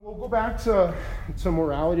back to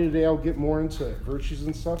morality today. I'll get more into virtues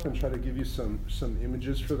and stuff and try to give you some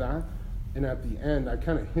images for that. And at the end, I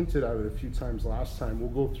kind of hinted at it a few times last time.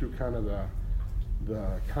 We'll go through kind of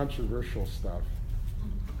the controversial stuff,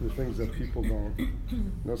 the things that people don't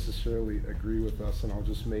necessarily agree with us, and I'll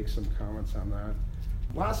just make some comments on that.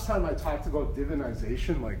 Last time I talked about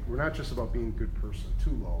divinization, like we're not just about being a good person,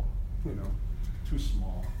 too low, too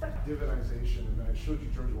small. Divinization, and then I showed you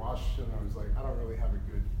George Washington, I was like, I don't really have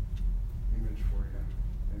a good image for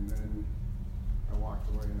you. And then I walked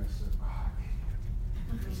away and I said,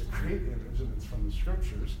 there's a great image, and it's from the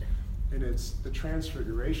scriptures, and it's the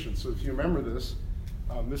transfiguration. So if you remember this,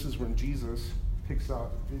 this is when Jesus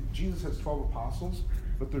has 12 apostles,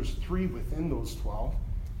 but there's 3 within those 12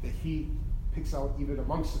 that he picks out even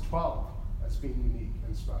amongst the 12 as being unique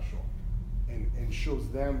and special, and shows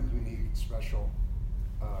them unique, special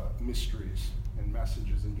mysteries and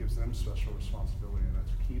messages, and gives them special responsibility, and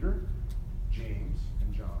that's Peter, James,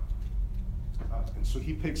 and John. And so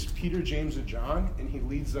he picks Peter, James, and John, and he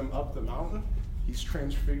leads them up the mountain. He's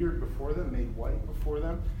transfigured before them, made white before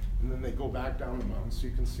them, and then they go back down the mountain, so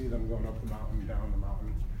you can see them going up the mountain, down the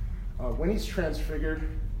mountain. When he's transfigured,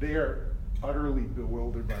 they are utterly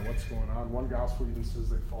bewildered by what's going on. One gospel even says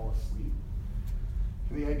they fall asleep.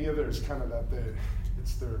 And the idea there is kind of that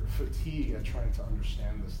it's their fatigue at trying to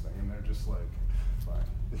understand this thing, and they're just like, fine,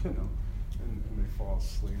 and they fall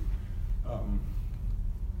asleep.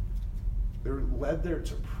 They're led there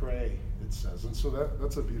to pray, it says, and so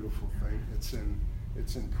that's a beautiful thing. It's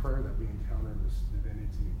in prayer that we encounter this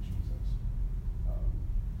divinity of Jesus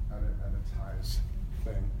at its highest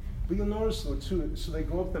thing. But you'll notice though too, so they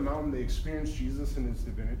go up the mountain, they experience Jesus and his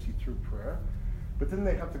divinity through prayer, but then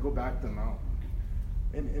they have to go back the mountain.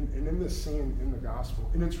 And in this scene in the gospel,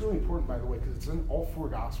 and it's really important, by the way, because it's in all 4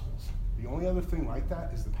 gospels. The only other thing like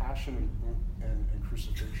that is the passion and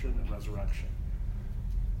crucifixion and resurrection.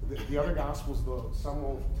 The other gospels, though, some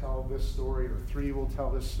will tell this story, or 3 will tell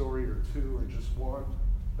this story, or 2, or just 1,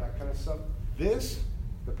 that kind of stuff. This,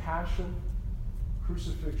 the passion,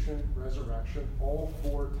 crucifixion, resurrection, all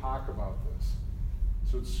 4 talk about this.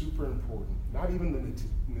 So it's super important. Not even the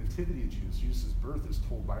nativity of Jesus, Jesus' birth is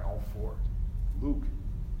told by all 4. Luke,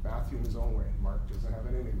 Matthew in his own way. Mark doesn't have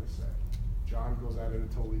anything to say. John goes at it in a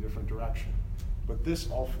totally different direction. But this,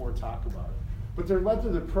 all 4 talk about it. But they're led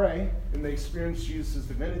to pray, and they experience Jesus'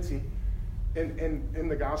 divinity. And in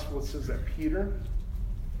the gospel it says that Peter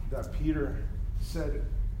said,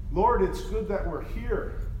 Lord, it's good that we're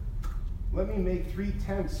here. Let me make 3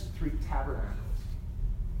 tents, 3 tabernacles.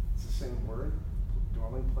 It's the same word,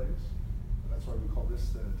 dwelling place. That's why we call this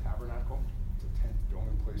the tabernacle. It's a tent,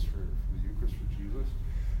 dwelling place for the Eucharist, for Jesus.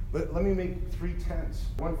 Let me make 3 tents.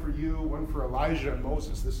 One for you, one for Elijah and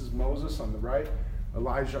Moses. This is Moses on the right,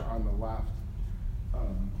 Elijah on the left.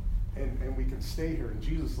 And we can stay here. And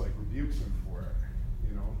Jesus rebukes him for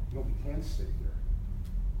it. No, we can't stay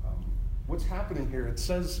here. What's happening here? It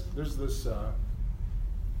says there's this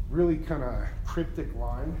really kind of cryptic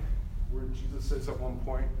line where Jesus says at one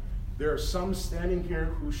point, there are some standing here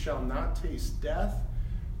who shall not taste death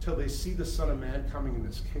till they see the Son of Man coming in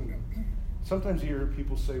his kingdom. Sometimes you hear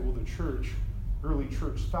people say, well, the early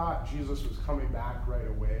church thought Jesus was coming back right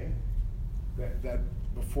away, that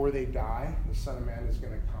before they die, the Son of Man is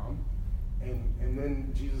going to come. And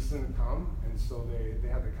then Jesus didn't come, and so they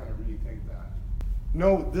had to kind of rethink that.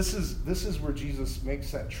 No, this is where Jesus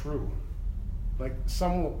makes that true.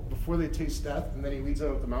 Some will, before they taste death, and then he leads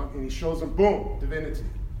them up the mountain, and he shows them, boom, divinity,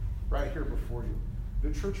 right here before you.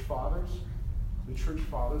 The church fathers, when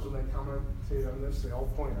they commentate on this, they all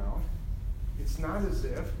point out, it's not as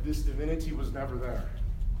if this divinity was never there.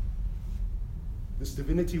 This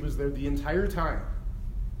divinity was there the entire time.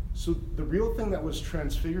 So the real thing that was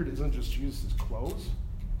transfigured isn't just Jesus' clothes,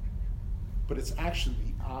 but it's actually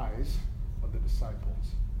the eyes of the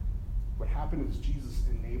disciples. What happened is Jesus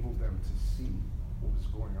enabled them to see what was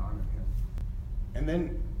going on in him. And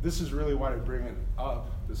then this is really why I bring it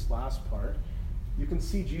up, this last part. You can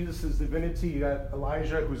see Jesus' divinity. You got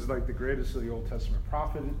Elijah, who's the greatest of the Old Testament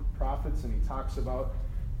prophets, and he talks about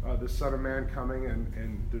the Son of Man coming,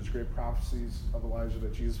 and there's great prophecies of Elijah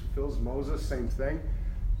that Jesus fulfills. Moses, same thing.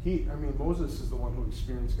 Moses is the one who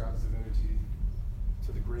experienced God's divinity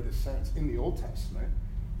to the greatest sense. In the Old Testament,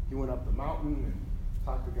 he went up the mountain and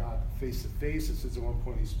talked to God face to face. It says at one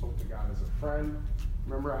point he spoke to God as a friend.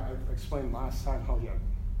 Remember, I explained last time how he had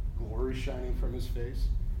glory shining from his face,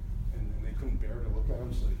 and they couldn't bear to look at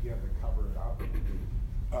him, so he had to cover it up.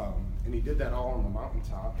 And he did that all on the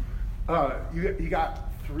mountaintop. You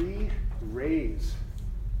got 3 rays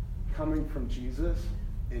coming from Jesus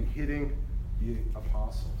and hitting the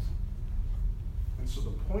apostles. And so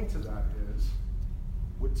the point of that is,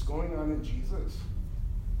 what's going on in Jesus,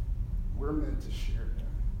 we're meant to share him.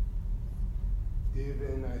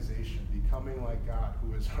 Divinization, becoming like God,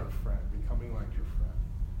 who is our friend, becoming like your friend.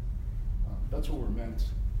 That's what we're meant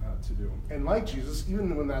to do. And like Jesus,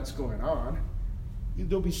 even when that's going on,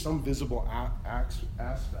 there'll be some visible aspects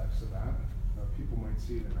of that. People might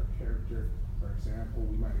see it in our character, for example.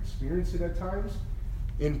 We might experience it at times.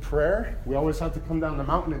 In prayer, we always have to come down the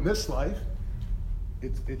mountain in this life.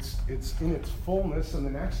 It's in its fullness in the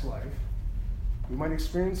next life. We might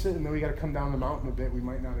experience it, and then we got to come down the mountain a bit. We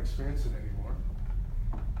might not experience it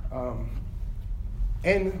anymore.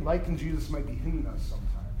 And like in Jesus might be hidden us sometimes.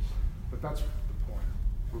 But that's the point.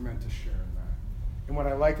 We're meant to share in that. And what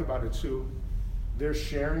I like about it too, they're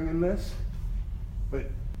sharing in this, but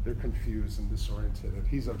they're confused and disoriented.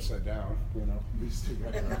 He's upside down, these two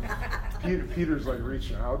guys. Peter's like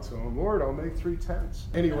reaching out to him, Lord, I'll make 3 tents.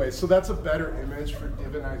 Anyway, so that's a better image for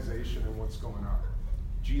divinization and what's going on.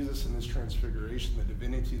 Jesus in this transfiguration, the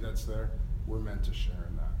divinity that's there, we're meant to share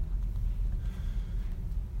in that.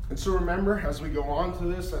 And so remember, as we go on to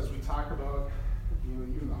this, as we talk about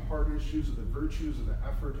even the hard issues or the virtues or the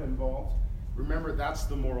effort involved, remember that's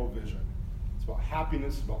the moral vision. It's about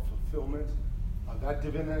happiness, about fulfillment. That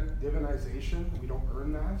divinization, we don't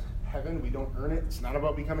earn that. Heaven, we don't earn it. It's not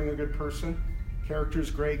about becoming a good person.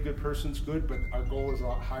 Character's great, good person's good, but our goal is a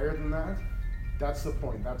lot higher than that. That's the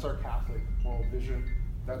point. That's our Catholic moral vision.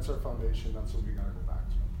 That's our foundation. That's what we got to go back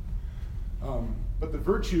to. But the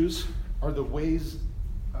virtues are the ways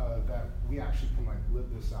that we actually can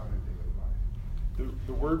live this out in daily life.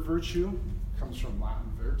 The word virtue comes from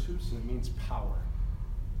Latin virtus, and it means power.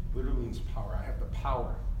 Literally means power. I have the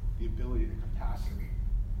power, the ability, the capacity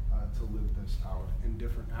to live this out in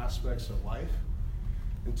different aspects of life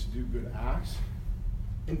and to do good acts.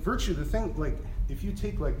 In virtue, the thing, if you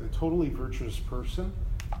take the totally virtuous person,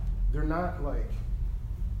 they're not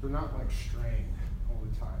straying all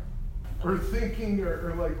the time or thinking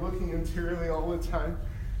or looking interiorly all the time.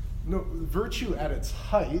 No, virtue at its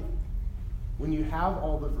height, when you have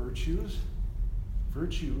all the virtues,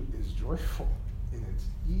 virtue is joyful and it's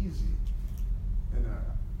easy. And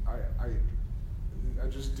I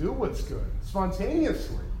just do what's good,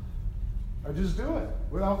 spontaneously. I just do it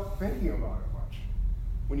without thinking about it much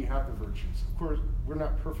when you have the virtues. Of course, we're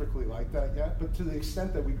not perfectly like that yet, but to the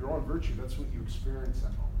extent that we grow in virtue, that's what you experience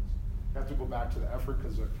at moments. You have to go back to the effort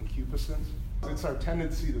because of concupiscence. It's our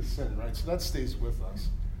tendency to sin, right? So that stays with us,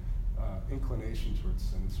 inclination towards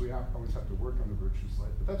sin. So we always have to work on the virtues life.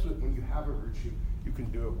 But that's what, when you have a virtue, you can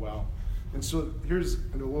do it well. And so here's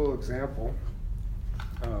a little example.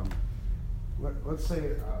 Let's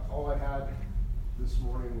say all I had this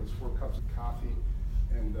morning was 4 cups of coffee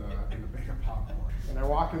and a bag of popcorn. And I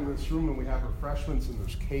walk into this room and we have refreshments and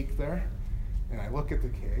there's cake there. And I look at the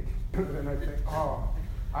cake and I think, oh,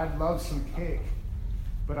 I'd love some cake.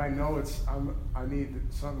 But I know I need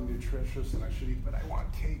something nutritious and I should eat, but I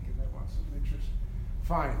want cake and I want some nutritious.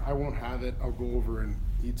 Fine, I won't have it. I'll go over and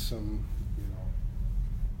eat some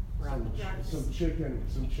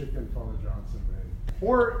chicken Father Johnson made.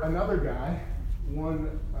 Or another guy,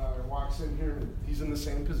 walks in here and he's in the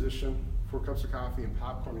same position, 4 cups of coffee and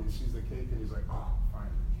popcorn, and he sees the cake and he's like, oh, fine,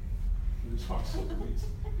 cake. He just walks over and eats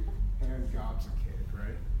and gobs a cake,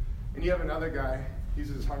 right? And you have another guy, he's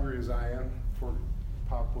as hungry as I am, 4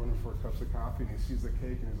 popcorn and 4 cups of coffee, and he sees the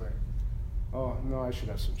cake and he's like, oh, no, I should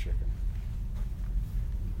have some chicken.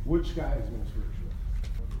 Which guy is most virtuous?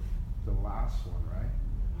 The last one, right?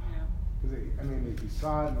 Because he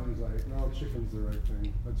saw it and then he's like, no, chicken's the right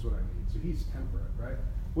thing. That's what I need. So he's temperate, right?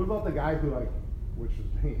 What about the guy who which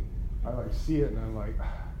is me? I see it and I'm like, I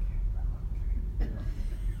love cake.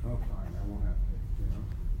 Oh, fine, I won't have cake.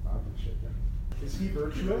 I'll have the chicken. Is he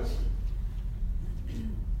virtuous?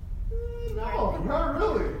 No, not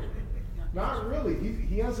really. Not really.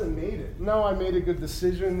 He hasn't made it. No, I made a good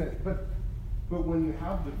decision. But when you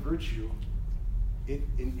have the virtue, it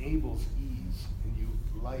enables ease, and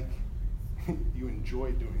you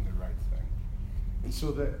enjoy doing the right thing. And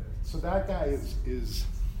so that guy is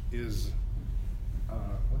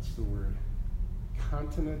what's the word?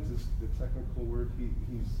 Continent is the technical word.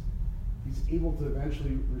 He's able to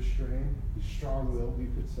eventually restrain. He's strong-willed,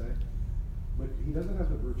 you could say. But he doesn't have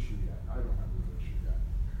the virtue yet. I don't have the virtue yet.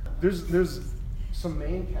 There's some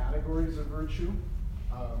main categories of virtue.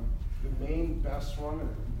 The main best one,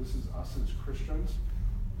 and this is us as Christians,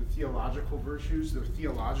 the theological virtues. They're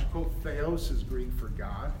theological. Theos is Greek for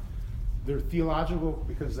God. They're theological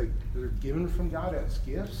because they're given from God as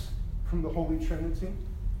gifts from the Holy Trinity,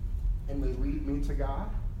 and they lead me to God,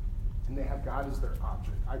 and they have God as their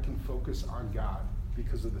object. I can focus on God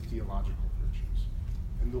because of the theological virtues.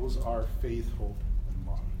 And those are faith, hope, and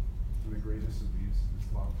love. And the greatest of these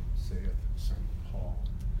is love, saith St. Paul.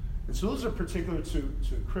 And so those are particular to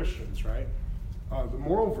Christians, right? The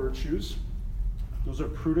moral virtues, those are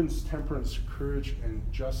prudence, temperance, courage, and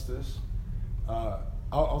justice.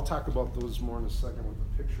 I'll talk about those more in a second with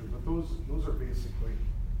the picture, but those are basically,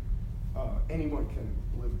 anyone can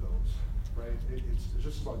live those, right? It's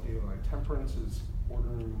just about daily life. Temperance is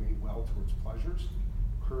ordering me well towards pleasures.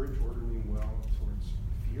 Courage, ordering me well towards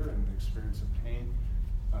fear and the experience of pain.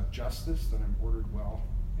 Justice, that I'm ordered well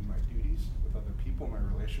in my duties with other people, my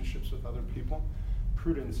relationships with other people.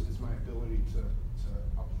 Prudence is my ability to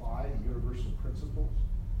apply universal principles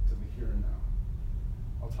to the here and now.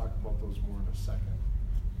 I'll talk about those more in a second.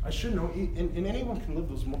 I should know, and anyone can live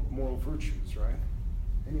those moral virtues, right?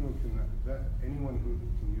 Anyone who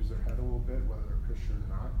can use their head a little bit, whether they're Christian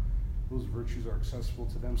or not, those virtues are accessible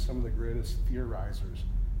to them. Some of the greatest theorizers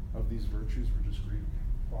of these virtues were just Greek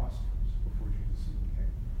philosophers before Jesus even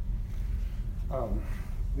came.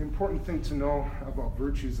 The important thing to know about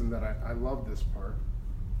virtues, and that I love this part,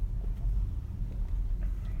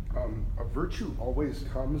 a virtue always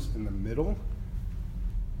comes in the middle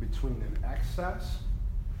between an excess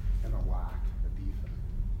and a lack, a defect.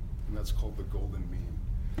 And that's called the golden mean.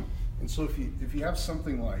 And so if you have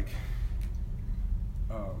something like,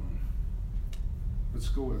 let's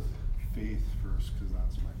go with faith first, because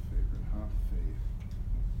that's my favorite, huh?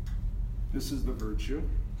 Faith. This is the virtue.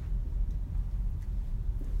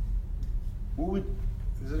 What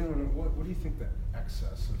do you think the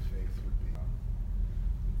excess of faith would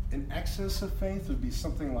be? An excess of faith would be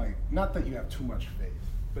something like, not that you have too much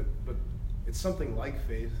faith, but it's something like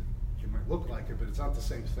faith. It might look like it, but it's not the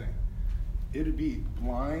same thing. It would be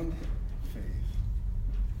blind faith.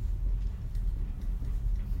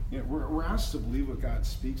 Yeah, we're asked to believe what God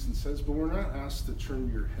speaks and says, but we're not asked to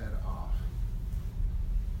turn your head off,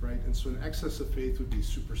 right? And so an excess of faith would be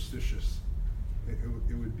superstitious. It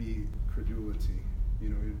would be credulity. It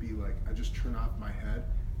would be like, I just turn off my head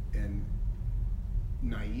and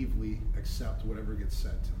naively accept whatever gets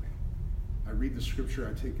said to me. I read the scripture,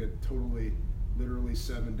 I take it totally, literally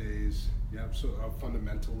 7 days. Yeah, so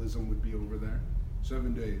fundamentalism would be over there.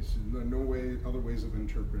 7 days. No way, other ways of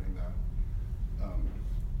interpreting that.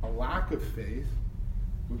 A lack of faith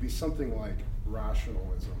would be something like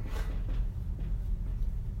rationalism.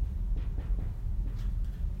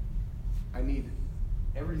 I need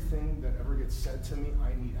everything that ever gets said to me,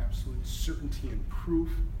 I need absolute certainty and proof.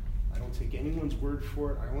 I don't take anyone's word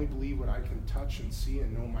for it. I only believe what I can touch and see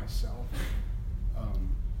and know myself.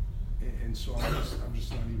 And so I'm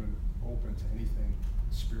just not even open to anything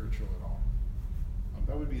spiritual at all.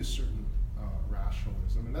 That would be a certain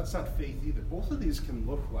rationalism. And that's not faith either. Both of these can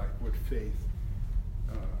look like what faith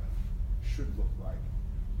should look like.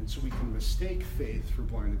 And so we can mistake faith for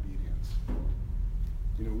blind obedience.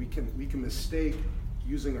 We can mistake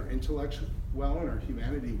using our intellect well and our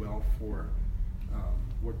humanity well for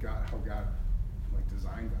how God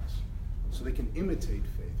designed us. So they can imitate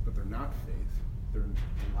faith, but they're not faith. They're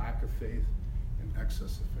a lack of faith and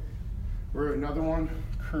excess of faith. Or another one,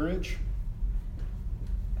 courage.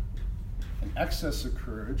 An excess of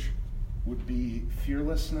courage would be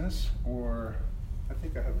fearlessness, or I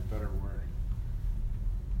think I have a better word.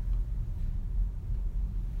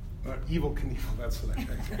 Evil Knievel, that's what I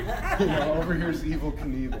think. Over here is Evil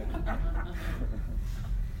Knievel.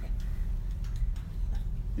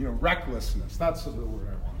 Recklessness, that's the word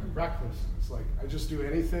I wanted. Recklessness, like I just do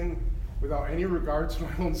anything without any regard to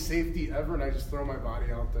my own safety ever, and I just throw my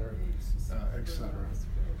body out there, etc.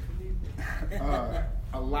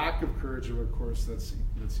 A lack of courage, of course, that's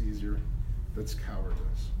easier. That's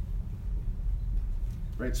cowardice.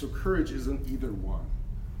 Right, so courage isn't either one.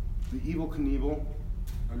 The Evil Knievel,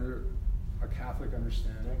 under a Catholic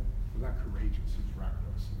understanding, was not courageous, he's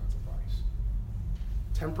reckless, and that's a vice.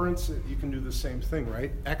 Temperance, you can do the same thing,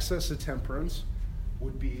 right? Excess of temperance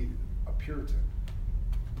would be a Puritan.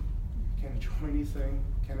 You can't enjoy anything,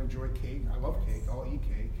 can't enjoy cake. I love cake, I'll eat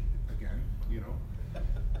cake, again,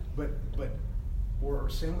 Or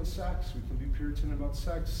same with sex, we can be Puritan about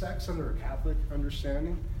sex. Sex under a Catholic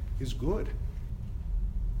understanding is good.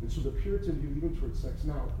 And so the Puritan view, even towards sex,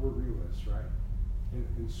 now we're realists, right?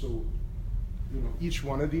 And so, each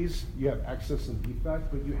one of these, you have excess and defect,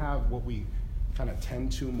 but you have what we kind of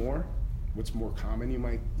tend to more, what's more common, you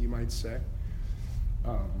might say.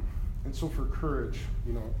 And so for courage,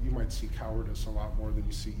 you might see cowardice a lot more than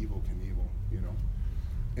you see Evil Knievel,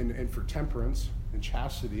 And for temperance and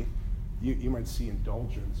chastity, you might see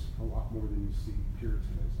indulgence a lot more than you see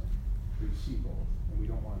Puritanism. You see both, and we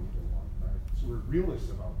don't want either one, right? So we're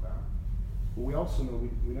realists about that. But we also know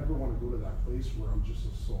we never want to go to that place where I'm just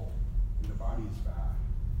a soul and the body is bad.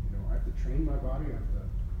 You know, I have to train my body. I have to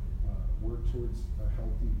work towards a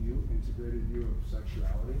healthy view, integrated view of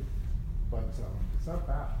sexuality. But it's not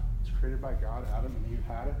bad. It's created by God. Adam and Eve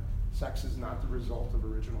had it. Sex is not the result of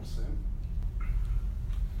original sin.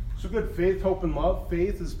 So good. Faith, hope, and love.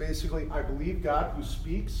 Faith is basically, I believe God who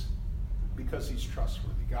speaks because he's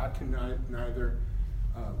trustworthy. God can neither,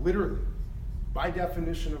 literally, by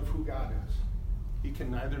definition of who God is, he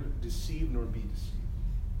can neither deceive nor be deceived.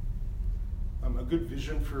 A good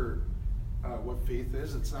vision for what faith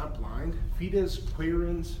is, it's not blind. Fides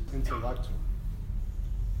quaerens intellectum,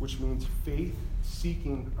 which means faith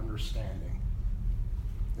seeking understanding.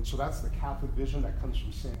 And so that's the Catholic vision that comes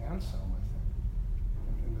from St. Anselm, I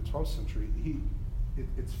think, in the 12th century.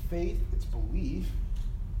 It's faith, it's belief.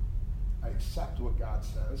 I accept what God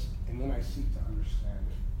says, and then I seek to understand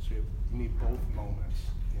it. So you need both moments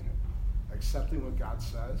in it. Accepting what God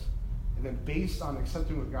says, and then based on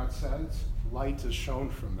accepting what God says, light is shown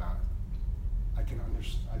from that. I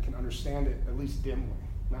can understand it, at least dimly.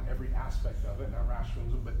 Not every aspect of it, not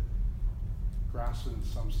rationalism, but grasp it in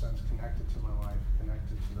some sense, connected to my life,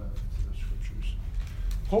 connected to the scriptures.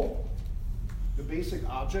 Hope. The basic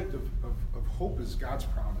object of hope is God's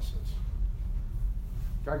promises.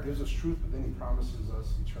 God gives us truth, but then he promises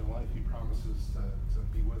us eternal life. He promises to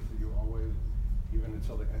be with you always, even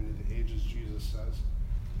until the end of the ages, Jesus says.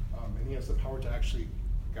 And he has the power to actually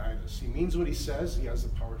guide us. He means what he says. He has the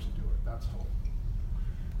power to do it. That's hope.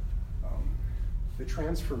 The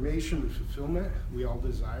transformation and fulfillment we all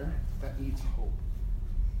desire, that needs hope.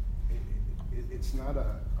 It's not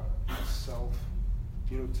a self,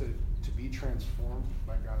 to be transformed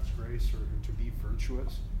by God's grace or to be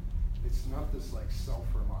virtuous. It's not this like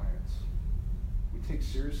self-reliance. We take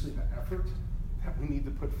seriously the effort that we need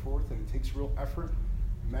to put forth, and it takes real effort,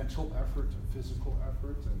 mental effort and physical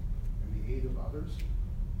effort and the aid of others.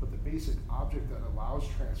 But the basic object that allows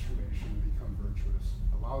transformation to become virtuous,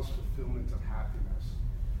 allows fulfillment of happiness,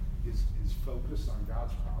 is focused on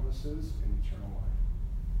God's promises and eternal life.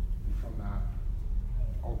 And from that,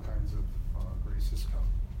 all kinds of graces come.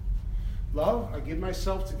 Love, I give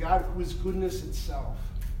myself to God who is goodness itself.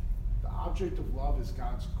 The object of love is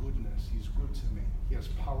God's goodness. He's good to me. He has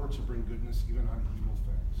power to bring goodness even on evil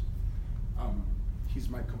things. He's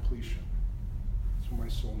my completion. It's what my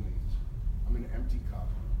soul needs. I'm an empty cup.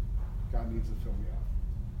 God needs to fill me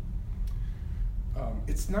up.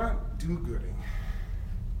 It's not do-gooding,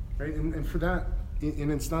 right? And for that,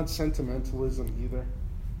 and it's not sentimentalism either.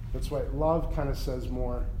 That's why love kind of says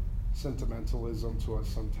more sentimentalism to us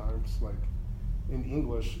sometimes. Like in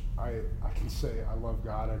English, I can say I love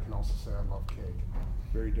God. I can also say I love cake.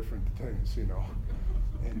 Very different things,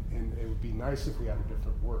 And it would be nice if we had a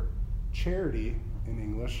different word. Charity in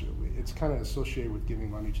English, it's kind of associated with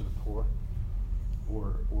giving money to the poor,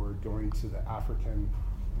 or going to the African,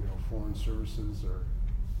 foreign services,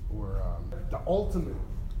 or the ultimate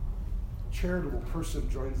charitable person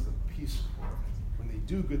joins the Peace Corps when they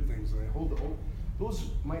do good things and they hold the oath. Those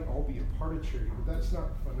might all be a part of charity, but that's not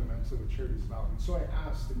fundamentally what charity is about. And so I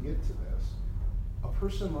asked to get to this, a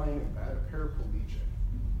person lying in bed, a paraplegic,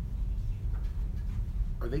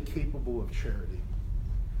 are they capable of charity?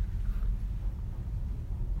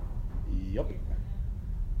 Yep.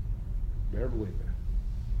 Better believe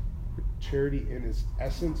it. Charity in its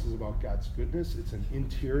essence is about God's goodness. It's an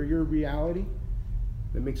interior reality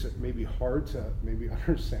that makes it maybe hard to maybe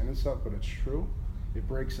understand and stuff, but it's true. It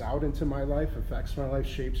breaks out into my life, affects my life,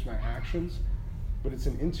 shapes my actions, but it's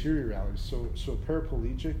an interior reality. So a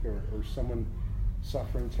paraplegic or someone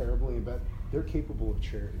suffering terribly in bed, they're capable of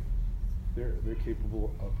charity. They're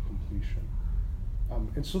capable of completion.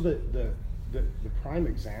 And so the prime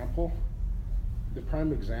example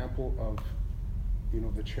of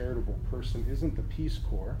the charitable person isn't the Peace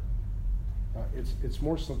Corps. It's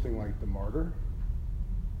more something like the martyr.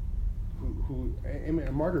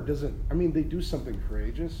 A martyr doesn't, they do something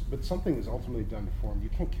courageous, but something is ultimately done to form. You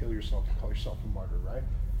can't kill yourself and call yourself a martyr, right?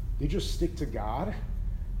 They just stick to God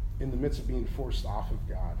in the midst of being forced off of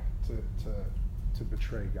God to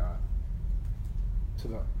betray God to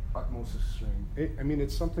the utmost extreme.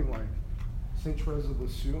 It's something like St. Therese of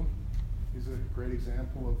Lisieux is a great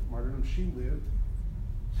example of martyrdom. St.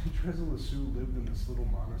 Therese of Lisieux lived in this little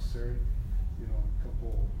monastery, a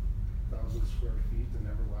couple 1,000 square feet, and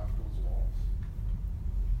never left those walls.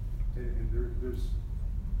 And there's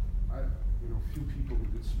few people who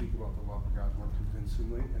could speak about the love of God more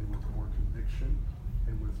convincingly and with more conviction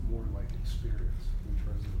and with more experience than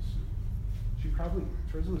Therese of Lisieux.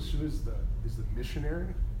 Therese of Lisieux is the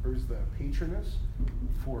missionary, or is the patroness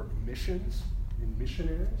for missions and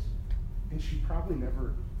missionaries. And she probably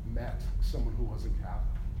never met someone who wasn't Catholic.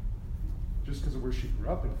 Just because of where she grew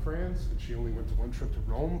up in France, and she only went to one trip to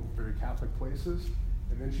Rome, very Catholic places,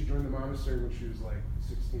 and then she joined the monastery when she was like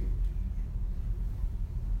 16.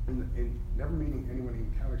 And never meeting anyone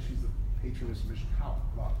even Catholic, she's the patroness of mission. How?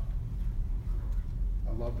 Love.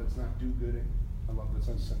 A love that's not do-gooding, a love that's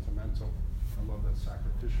unsentimental, a love that's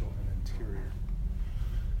sacrificial and interior.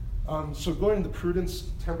 So going to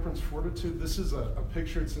prudence, temperance, fortitude, this is a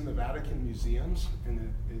picture. It's in the Vatican museums,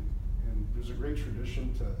 and there's a great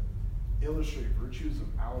tradition to illustrate virtues of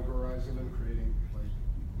allegorizing them, creating like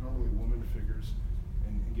normally woman figures,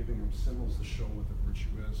 and giving them symbols to show what the virtue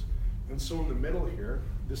is. And so in the middle here,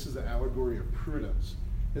 this is the allegory of prudence.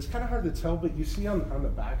 It's kind of hard to tell, but you see on the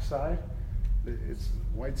back side, it's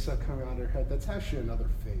white stuff coming out of her head. That's actually another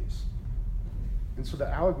face. And so the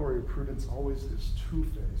allegory of prudence always is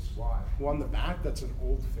two-faced. Why? Well, on the back, that's an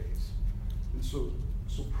old face. And so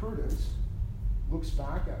prudence looks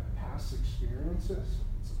back at past experiences.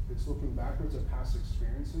 It's looking backwards at past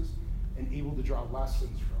experiences and able to draw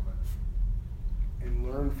lessons from it and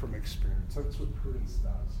learn from experience. That's what prudence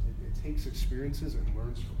does. It takes experiences and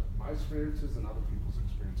learns from it. My experiences and other people's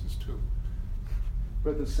experiences too.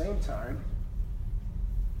 But at the same time,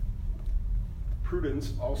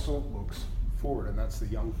 prudence also looks forward, and that's the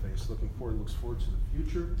young face. Looking forward, looks forward to the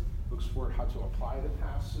future, looks forward how to apply the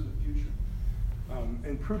past to the future.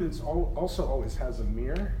 And prudence also always has a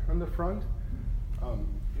mirror on the front.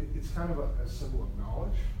 It's kind of a symbol of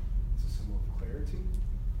knowledge. It's a symbol of clarity.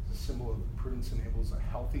 It's a symbol of prudence enables a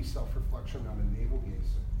healthy self-reflection, not a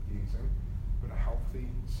navel-gazing, but a healthy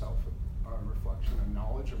self-reflection and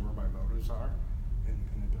knowledge of where my motives are, and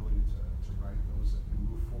an ability to right those and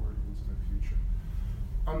move forward into the future.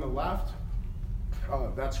 On the left,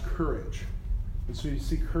 that's courage. And so you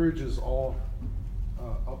see courage is all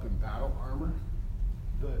up in battle armor.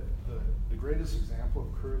 The greatest example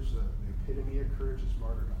of courage, the epitome of courage is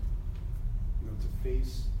martyrdom. You know, to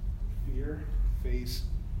face fear, face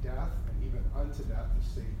death, and even unto death, to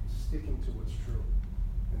stay sticking to what's true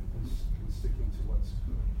and sticking to what's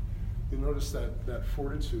good. You'll notice that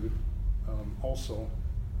fortitude also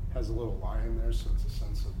has a little lion there, so it's a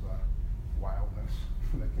sense of wildness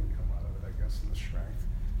that can come out of it, I guess, and the strength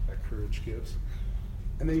that courage gives.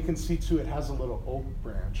 And then you can see too, it has a little oak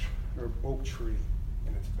branch or oak tree,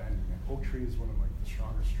 and it's bending it. Oak tree is one of like the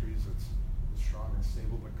strongest trees. It's strong and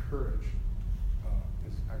stable, but courage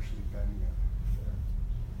is actually bending it there.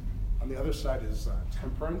 On the other side is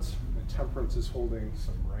temperance, and temperance is holding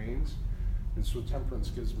some reins. And so temperance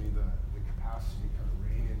gives me the capacity to kind of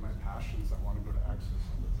rein in my passions that want to go to excess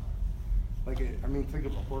all the time. Like, think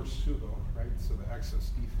of a horse too, though, right? So the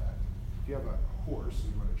excess defect. If you have a horse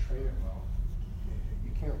and you want to train it well,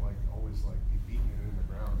 you can't like always like be beating it in the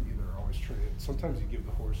ground either, always train it. Sometimes you give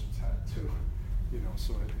the horse its head too, you know,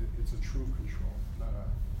 so it's a true control, not a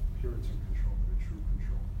Puritan control, but a true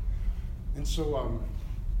control. And so,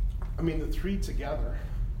 the three together,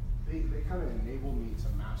 they kind of enable me to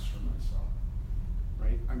master myself,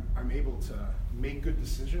 right? I'm able to make good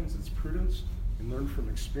decisions, it's prudence, and learn from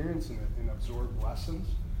experience and absorb lessons.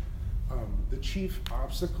 The chief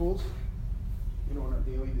obstacles, in our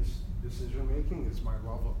daily decision making is my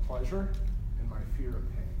love of pleasure and my fear of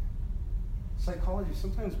pain. Psychology,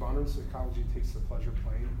 sometimes modern psychology takes the pleasure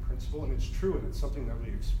plane principle, and it's true, and it's something that we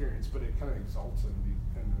experience, but it kind of exalts it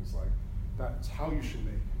and is like, that's how you should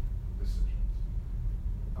make decisions.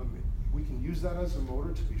 We can use that as a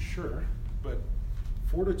motor to be sure, but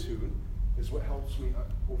fortitude is what helps me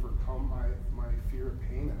overcome my fear of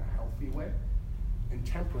pain in a healthy way. And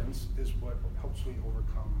temperance is what helps me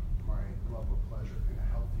overcome my love of pleasure in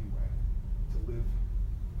a healthy way to live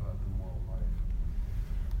the moral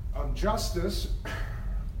life. Justice,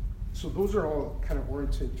 so those are all kind of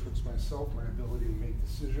oriented towards myself, my ability to make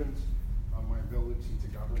decisions, my ability to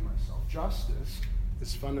govern myself. Justice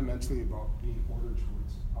is fundamentally about being ordered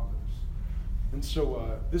towards others. And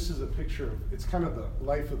so this is a picture of, it's kind of the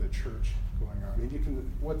life of the church going on.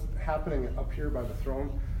 And what's happening up here by the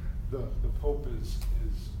throne, the Pope is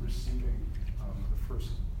receiving the first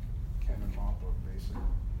canon-law book, basically,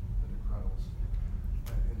 the Decretals.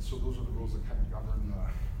 And so those are the rules that kind of govern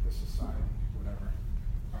the society, whatever.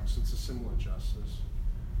 So it's a symbol of justice.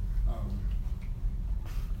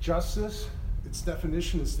 Justice, its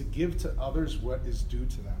definition is to give to others what is due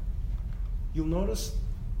to them. You'll notice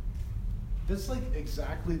that's like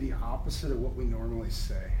exactly the opposite of what we normally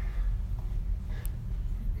say.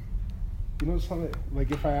 You know something, like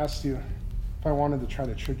if I asked you, if I wanted to try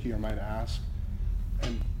to trick you, I might ask,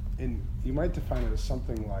 and you might define it as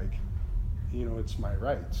something like, it's my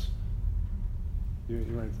rights.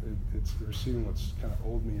 It's receiving what's kind of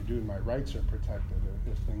owed me or due. My rights are protected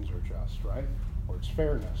if things are just, right? Or it's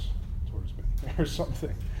fairness towards me or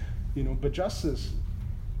something. But justice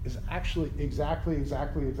is actually exactly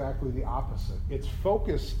the opposite. It's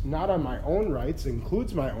focused not on my own rights,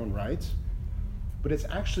 includes my own rights, but it's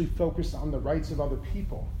actually focused on the rights of other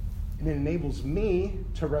people. And it enables me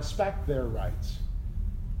to respect their rights,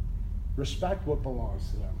 respect what belongs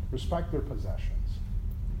to them, respect their possessions.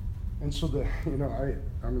 And so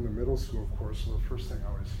I'm in the middle school course, so the first thing I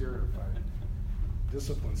always hear if I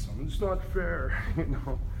discipline someone, it's not fair,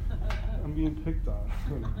 I'm being picked on.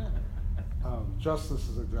 Justice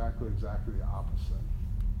is exactly the opposite.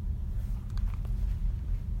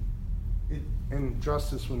 And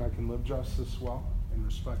justice, when I can live justice well and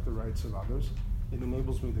respect the rights of others, it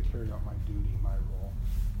enables me to carry out my duty, my role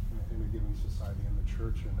in a given society, in the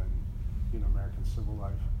church, and in American civil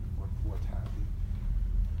life, what have you.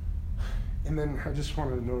 And then I just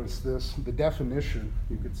wanted to notice this. The definition,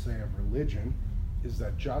 you could say, of religion is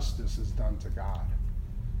that justice is done to God.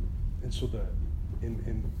 And so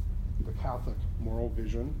in the Catholic moral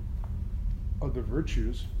vision of the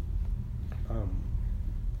virtues,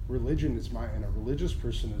 religion and a religious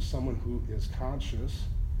person is someone who is conscious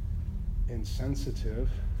and sensitive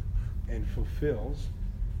and fulfills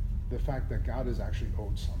the fact that God is actually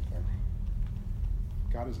owed something.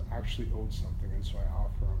 God is actually owed something, and so I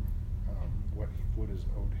offer him what is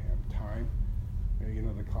owed him. Time,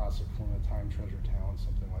 the classic form of time, treasure, talent,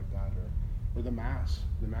 something like that, or the Mass.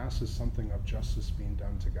 The Mass is something of justice being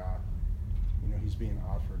done to God. He's being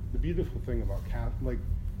offered. The beautiful thing about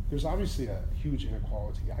there's obviously a huge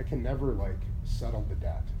inequality. I can never settle the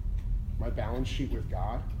debt. My balance sheet with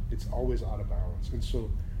God, it's always out of balance. And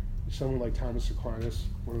so someone like Thomas Aquinas,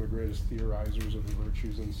 one of the greatest theorizers of the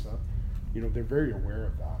virtues and stuff, they're very aware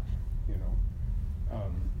of that,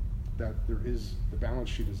 that the balance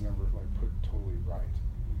sheet is never put totally right.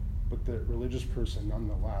 But the religious person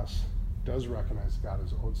nonetheless does recognize God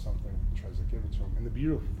is owed something and tries to give it to him. And the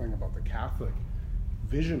beautiful thing about the Catholic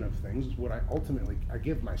vision of things is what I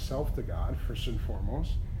give myself to God first and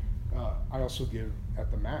foremost. I also give at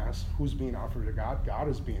the Mass, who's being offered to God? God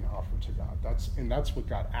is being offered to God. That's what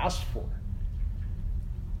God asked for.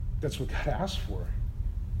 That's what God asked for.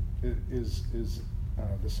 Is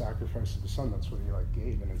the sacrifice of the Son. That's what he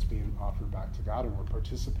gave, and it's being offered back to God, and we're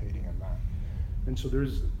participating in that. And so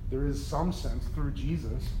there is some sense through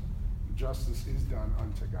Jesus, justice is done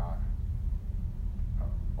unto God.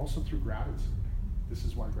 Also through gratitude. This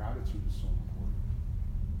is why gratitude is so important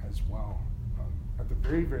as well. At the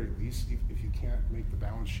very, very least, if you can't make the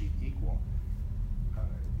balance sheet equal,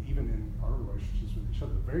 even in our relationships with each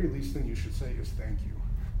other, the very least thing you should say is thank you.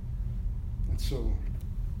 And so,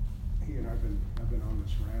 I've been on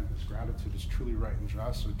this rant. This gratitude is truly right and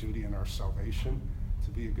just, a duty in our salvation,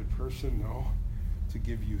 to be a good person, no, to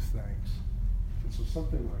give you thanks. And so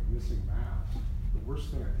something like missing Mass, the worst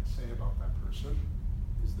thing I can say about that person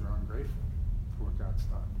is they're ungrateful for what God's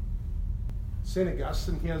done. St.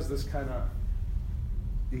 Augustine, he has this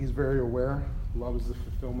he's very aware, love is the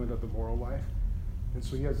fulfillment of the moral life. And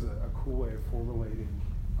so he has a cool way of formulating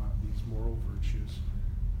these moral virtues.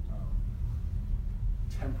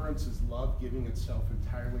 Temperance is love giving itself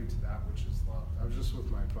entirely to that which is loved. I was just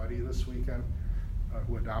with my buddy this weekend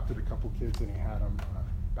who adopted a couple kids, and he had them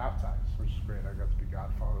baptized, which is great. I got to be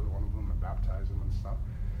godfather to one of them and baptize them and stuff.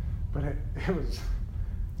 But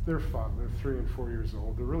they're fun. They're 3 and 4 years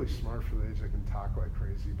old. They're really smart for the age. They can talk like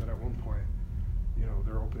crazy. But at one point,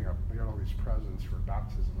 they're opening up, they got all these presents for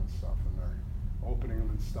baptism and stuff, and they're opening them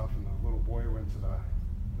and stuff, and the little boy went to the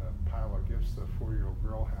pile of gifts the 4-year-old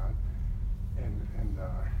girl had, and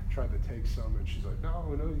tried to take some, and she's like, no,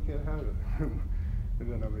 you can't have it.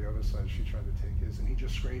 And then on the other side, she tried to take his, and he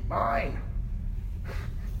just screamed, mine!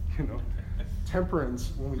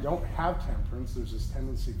 Temperance, when we don't have temperance, there's this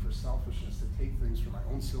tendency for selfishness to take things for my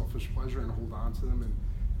own selfish pleasure and hold on to them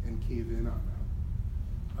and cave in on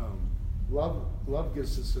them. Love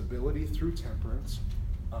gives us ability through temperance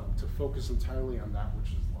to focus entirely on that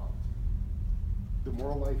which is loved. The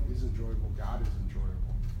moral life is enjoyable, God is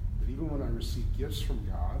enjoyable. But even when I receive gifts from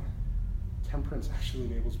God, temperance actually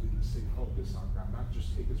enables me to stay focused on God, not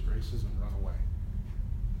just take his graces and run away.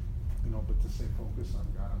 But to stay focused on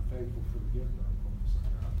God. I'm thankful for the gift that I'm focused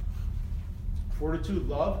on God. Fortitude,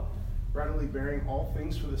 love, readily bearing all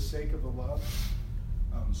things for the sake of the love.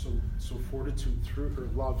 So fortitude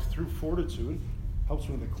love through fortitude helps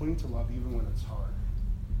me to cling to love even when it's hard.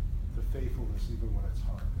 The faithfulness even when it's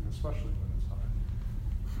hard, and especially when it's hard.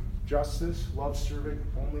 Justice, love serving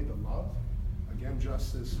only the love. Again,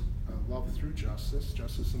 justice, love through justice.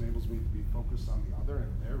 Justice enables me to be focused on the other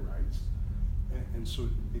and their rights. And so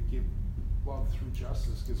love through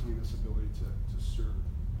justice gives me this ability to serve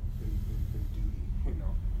in duty, and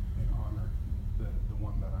honor the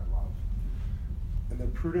one that I love. And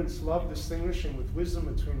then prudence, love, distinguishing with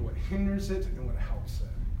wisdom between what hinders it and what helps it.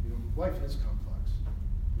 Life is complex.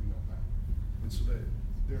 We know that. And so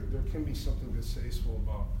there can be something distasteful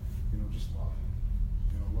about, just love.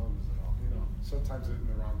 Love is it all. Sometimes in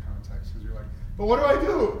the wrong context, because you're like, but what do I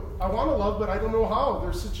do? I want to love, but I don't know how.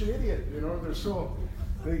 They're such an idiot. They're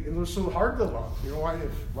so hard to love. Why?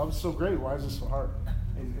 If love's so great, why is it so hard?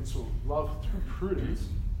 And so love through prudence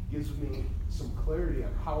gives me some clarity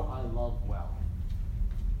on how I love well.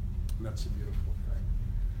 And that's a beautiful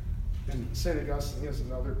thing. And St. Augustine, he has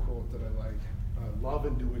another quote that I like, love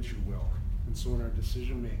and do what you will. And so in our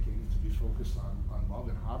decision making, to be focused on love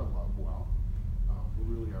and how to love well,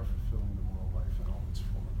 we really are fulfilling the moral life in all its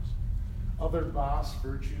forms. Other boss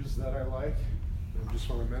virtues that I like, I just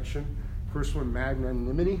want to mention. First one,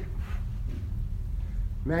 magnanimity.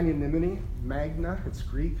 Magnanimity, magna, it's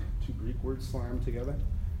Greek, two Greek words slammed together.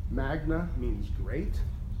 Magna means great,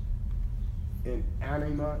 and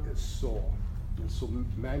anima is soul. And so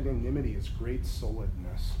magnanimity is great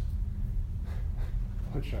souledness,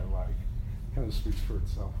 which I like. Kind of speaks for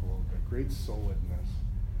itself a little bit. Great souledness.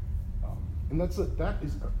 And that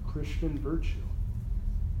is a Christian virtue.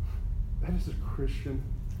 That is a Christian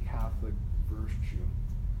Catholic virtue.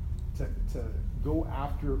 To go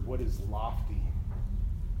after what is lofty.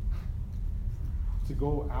 To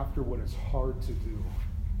go after what is hard to do.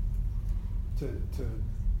 To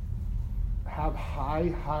have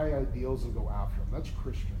high ideals and go after them. That's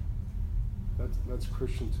Christian. That's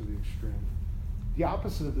Christian to the extreme. The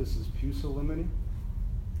opposite of this is pusillanimity.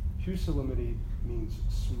 Pusillanimity means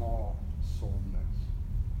small souledness.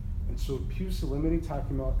 And so pusillanimity,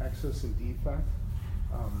 talking about excess and defect,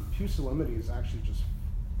 pusillanimity is actually just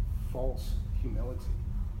false humility.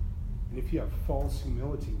 And if you have false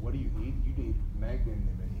humility, what do you need? You need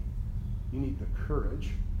magnanimity. You need the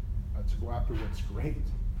courage to go after what's great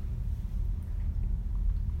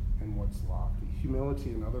and what's lofty.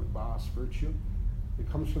 Humility, another boss virtue. It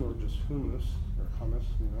comes from the word just humus, or hummus,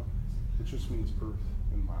 It just means earth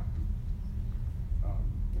in Latin.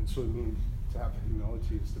 And so it means to have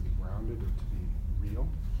humility is to be grounded or to be real.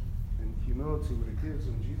 And humility, what it gives,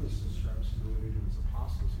 and Jesus describes humility to his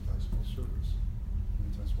apostles, he talks about service. When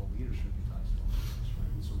he talks about leadership, he talks about service, right?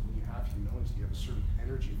 And so when you have humility, you have a certain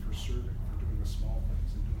energy for serving, for doing the small things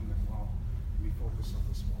and doing them well. And we focus on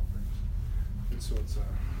the small things. And so it's a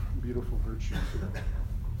beautiful virtue too.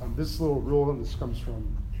 This little rule, and this comes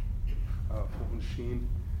from Fulton Sheen,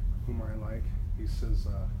 whom I like. He says,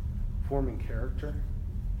 forming character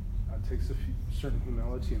takes a certain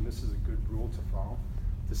humility, and this is a good rule to follow,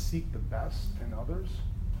 to seek the best in others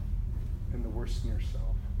and the worst in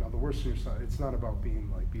yourself. Now, the worst in yourself, it's not about being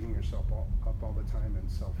like beating yourself up all the time and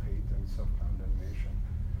self-hate and self-condemnation.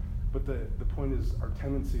 But the point is, our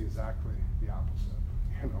tendency is exactly the opposite.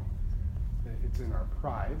 It's in our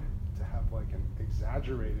pride to have like an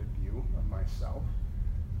exaggerated view of myself,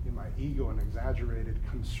 in my ego, an exaggerated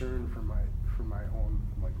concern for my own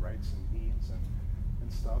like rights and needs and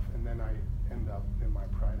stuff, and then I end up in my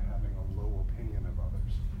pride having a low opinion of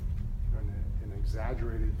others, and an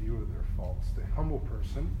exaggerated view of their faults. The humble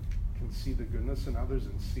person can see the goodness in others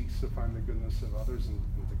and seeks to find the goodness of others and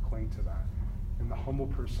to cling to that. And the humble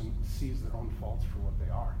person sees their own faults for what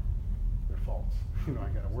they are, their faults. I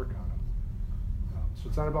got to work on them. So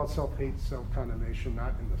it's not about self-hate, self-condemnation,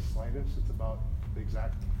 not in the slightest. It's about the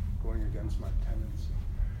exact going against my tendency.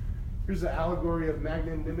 Here's the allegory of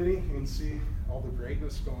magnanimity. You can see all the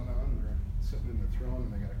greatness going on. They're sitting in the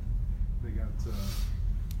throne, and they got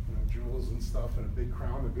jewels and stuff, and a big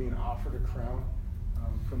crown. They're being offered a crown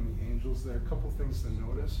from the angels. There are a couple things to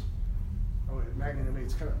notice. Magnanimity,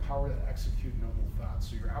 it's kind of power to execute noble thoughts.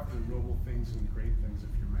 So you're after noble things and great things if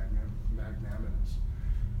you're magnanimous.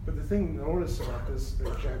 But the thing to notice about this,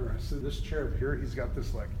 they're generous. So this cherub here, he's got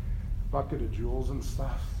this like bucket of jewels and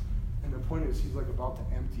stuff. And the point is, he's like about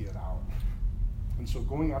to empty it out. And so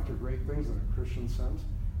going after great things in a Christian sense,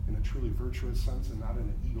 in a truly virtuous sense, and not in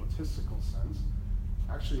an egotistical sense,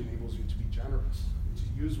 actually enables you to be generous, and to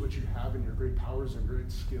use what you have in your great powers and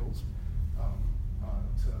great skills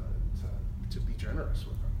to be generous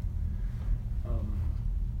with them.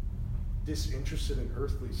 Disinterested in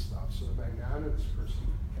earthly stuff. So the magnanimous person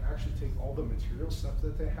can actually take all the material stuff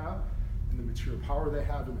that they have, and the material power they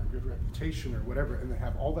have, and their good reputation or whatever, and they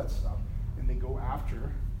have all that stuff, and they go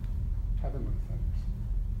after heavenly things.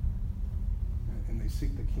 And they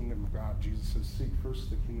seek the kingdom of God. Jesus says, seek first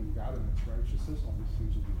the kingdom of God and its righteousness, all these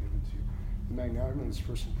things will be given to you. The magnanimous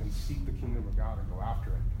person can seek the kingdom of God and go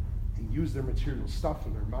after it, and and use their material stuff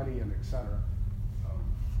and their money and etc.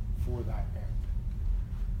 For that end.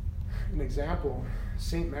 An example,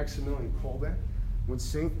 Saint Maximilian Kolbe. When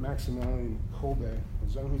Saint Maximilian Kolbe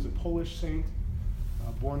was young, he was a Polish saint,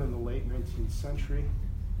 born in the late 19th century.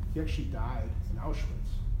 He actually died in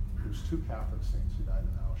Auschwitz. There's two Catholic saints who died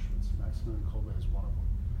in Auschwitz. Maximilian Kolbe is one of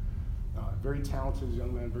them. Very talented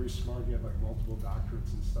young man, very smart. He had like multiple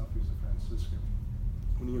doctorates and stuff. He was a Franciscan.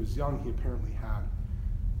 When he was young, he apparently had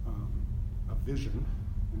a vision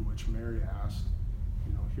in which Mary asked,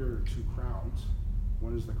 here are two crowns.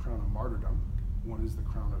 One is the crown of martyrdom. One is the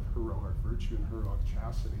crown of heroic virtue and heroic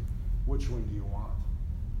chastity. Which one do you want?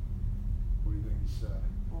 What do you think he said?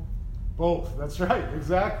 Both. That's right.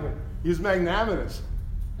 Exactly. He was magnanimous.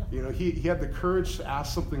 He had the courage to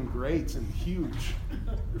ask something great and huge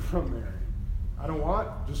from Mary. I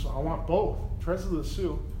want both. Teresa of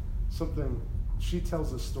Lisieux, she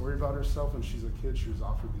tells a story about herself when she's a kid. She was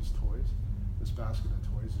offered these toys, this basket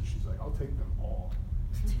of toys, and she's like, I'll take them all.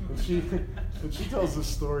 And she tells this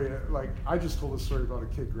story, like, I just told a story about a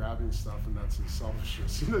kid grabbing stuff, and that's his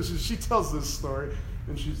selfishness. She tells this story,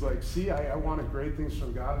 and she's like, see, I wanted great things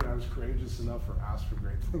from God, and I was courageous enough to ask for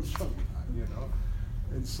great things from God,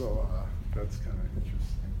 And so that's kind of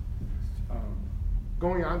interesting.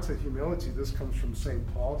 Going on to humility, this comes from St.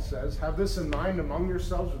 Paul. It says, have this in mind among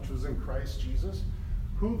yourselves, which was in Christ Jesus,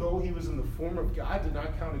 who, though he was in the form of God, did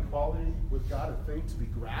not count equality with God a thing to be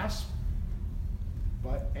grasped,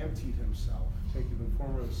 but emptied himself, taking the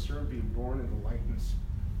form of a servant, being born in the likeness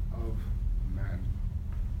of man.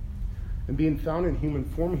 And being found in human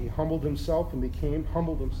form, he humbled himself,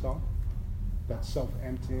 that's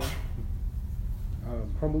self-emptying,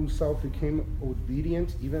 humbled himself, became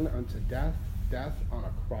obedient even unto death on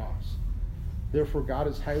a cross. Therefore God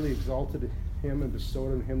has highly exalted him and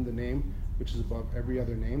bestowed on him the name which is above every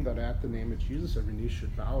other name, that at the name of Jesus every knee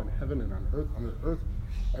should bow in heaven and on earth,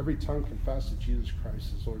 every tongue confess that Jesus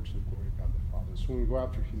Christ is Lord, to the glory of God the Father. So when we go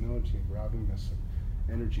after humility and groundedness and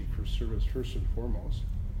energy for service, first and foremost,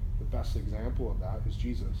 the best example of that is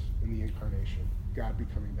Jesus in the incarnation, God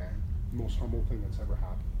becoming man, the most humble thing that's ever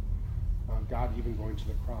happened. God even going to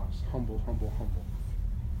the cross, humble.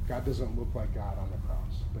 God doesn't look like God on the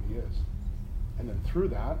cross, but he is. And then through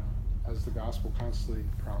that, as the gospel constantly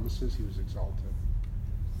promises, he was exalted.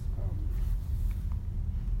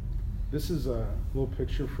 This is a little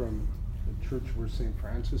picture from the church where St.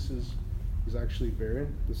 Francis is actually buried.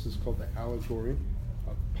 This is called the allegory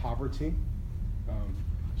of poverty.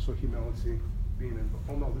 So humility being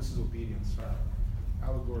in, this is obedience.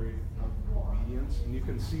 Allegory of obedience. And you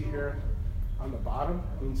can see here on the bottom,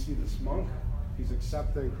 you can see this monk. He's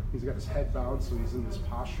accepting, he's got his head bowed, so he's in this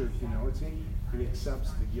posture of humility, and he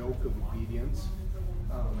accepts the yoke of obedience.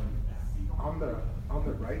 On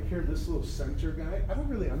the right here, this little center guy, I don't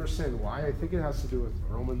really understand why. I think it has to do with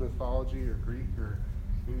Roman mythology or Greek or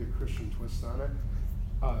maybe a Christian twist on it.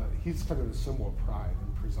 He's kind of a symbol of pride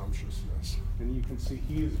and presumptuousness. And you can see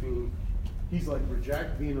he's like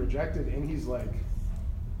being rejected, and he's like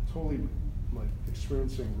totally like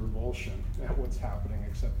experiencing revulsion at what's happening,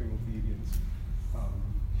 accepting obedience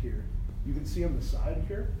here. You can see on the side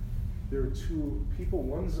here, there are two people.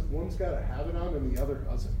 One's got a habit on, and the other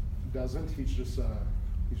doesn't. He's just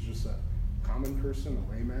a common person,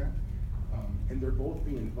 a layman, and they're both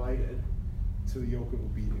being invited to the yoke of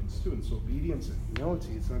obedience too. And so obedience and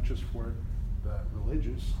humility, it's not just for the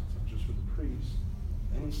religious, it's not just for the priest,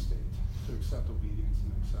 any state to accept obedience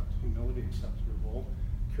and accept humility, accept your role,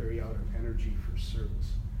 carry out an energy for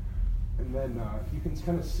service. And then you can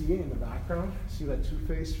kind of see in the background, see that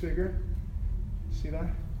two-faced figure? See that?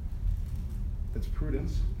 That's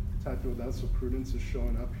Prudence. Tattooed with that, so Prudence is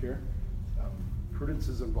showing up here. Prudence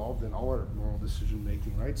is involved in all our moral decision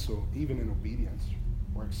making, right? So even in obedience,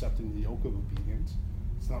 we're accepting the yoke of obedience.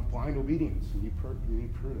 It's not blind obedience. You need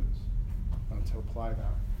prudence to apply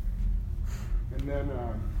that. And then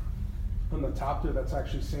on the top there, that's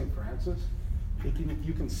actually St. Francis.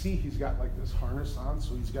 You can see he's got like this harness on,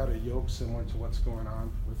 so he's got a yoke similar to what's going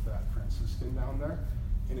on with that Franciscan down there.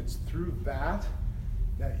 And it's through that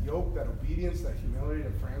yoke, that obedience, that humility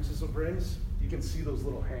that Francis brings, you can see those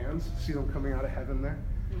little hands. See them coming out of heaven there?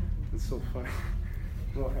 It's so funny.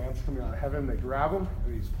 Little hands coming out of heaven, they grab him,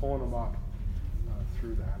 and he's pulling them up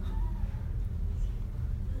through that.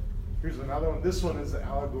 Here's another one. This one is the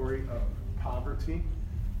allegory of poverty.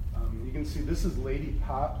 You can see this is Lady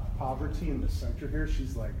Poverty in the center here.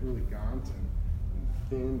 She's like really gaunt and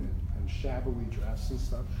thin and shabbily dressed and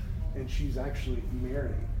stuff. And she's actually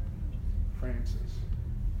marrying Francis.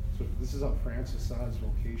 So this is how Francis saw his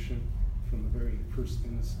vocation from the very first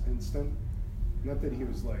instant. Not that he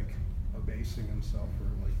was like abasing himself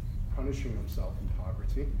or like punishing himself in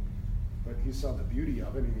poverty, but he saw the beauty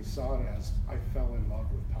of it, and he saw it as, I fell in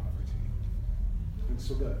love with poverty. And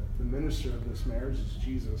so the minister of this marriage is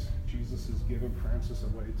Jesus. Jesus is giving Francis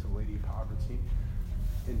away to Lady Poverty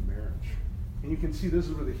in marriage. And you can see this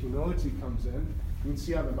is where the humility comes in. You can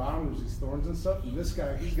see on the bottom there's these thorns and stuff, and this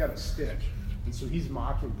guy, he's got a stitch. And so he's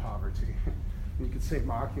mocking poverty. And you could say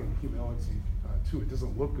mocking humility too. It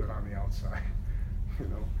doesn't look good on the outside, you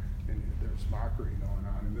know, and there's mockery going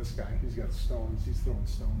on. And this guy, he's got stones. He's throwing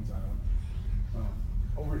stones at him.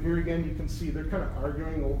 Over here again, you can see they're kind of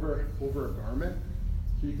arguing over a garment.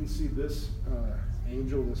 So you can see this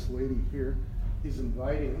angel, this lady here, is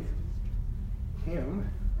inviting him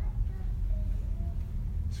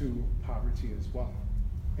to poverty as well.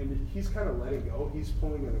 And he's kind of letting go. He's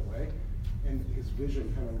pulling it away. And his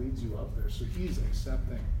vision kind of leads you up there. So he's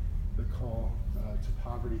accepting the call to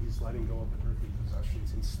poverty. He's letting go of the earthly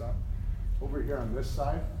possessions and stuff. Over here on this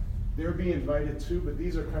side, they're being invited too, but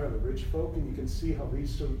these are kind of the rich folk, and you can see how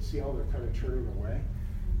they're kind of turning away.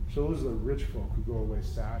 So those are the rich folk who go away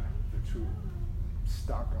sad. They're too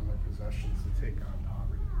stuck on their possessions to take on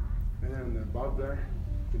poverty. And then above there,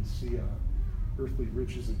 you can see earthly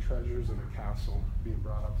riches and treasures and a castle being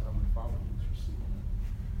brought up to Heavenly Father who's receiving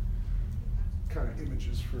it. Kind of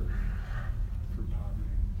images for poverty,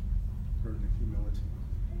 or the humility.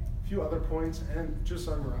 A few other points, and just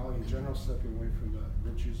on morality in general, stepping away from the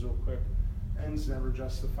riches real quick. Ends never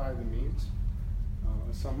justify the means.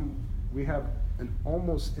 We have an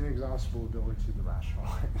almost inexhaustible ability to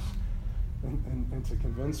rationalize and to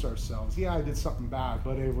convince ourselves, yeah, I did something bad,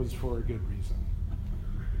 but it was for a good reason.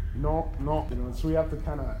 No, and so we have to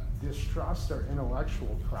kind of distrust our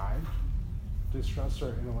intellectual pride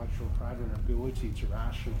and our ability to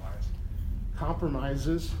rationalize.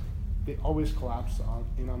 Compromises, they always collapse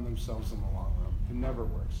in on themselves in the long run. It never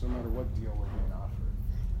works, no matter what deal we're being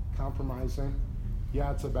offered. Compromising,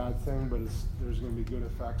 yeah, it's a bad thing, but there's going to be good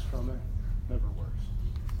effects from it. Never works.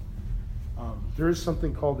 There is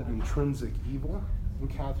something called an intrinsic evil in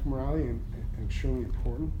Catholic morality, and extremely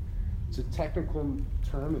important. It's a technical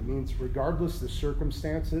term. It means regardless the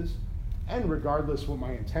circumstances and regardless what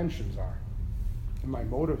my intentions are and my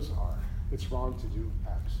motives are, it's wrong to do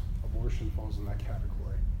X. Abortion falls in that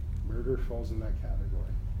category. Murder falls in that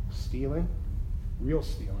category. Stealing, real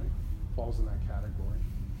stealing, falls in that category.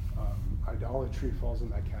 Idolatry falls in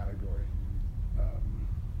that category.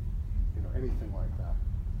 Anything like that.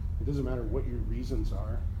 It doesn't matter what your reasons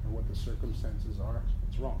are or what the circumstances are,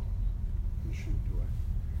 it's wrong. You shouldn't do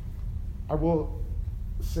it. I will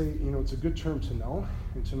say, it's a good term to know,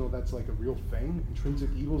 and to know that's like a real thing. Intrinsic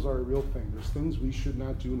evils are a real thing. There's things we should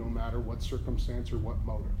not do no matter what circumstance or what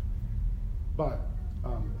motive. But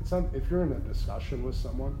it's not, if you're in a discussion with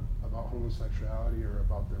someone about homosexuality or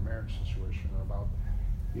about their marriage situation or about,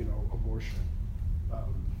 abortion,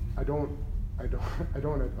 I don't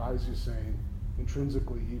advise you saying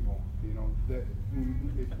intrinsically evil. That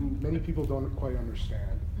many people don't quite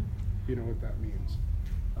understand, what that means.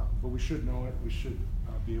 But we should know it. We should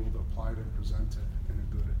be able to apply it and present it in a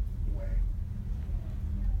good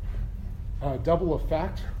way. Double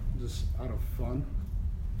effect, just out of fun.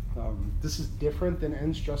 This is different than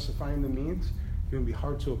ends justifying the means. It's going to be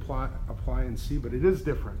hard to apply and see, but it is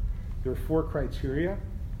different. There are 4 criteria.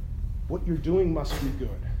 What you're doing must be good.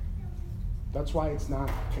 That's why it's not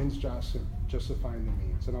ends justifying the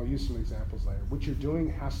means. And I'll use some examples later. What you're doing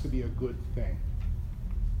has to be a good thing.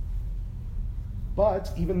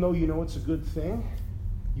 But even though you know it's a good thing,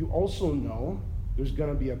 you also know there's going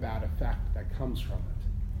to be a bad effect that comes from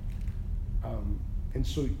it. And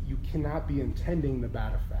so you cannot be intending the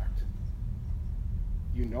bad effect.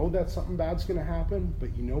 You know that something bad's going to happen,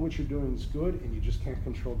 but you know what you're doing is good, and you just can't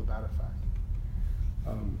control the bad effect.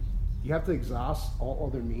 You have to exhaust all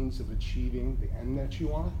other means of achieving the end that you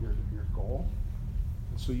want, your goal.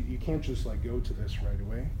 And so you can't just go to this right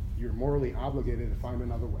away. You're morally obligated to find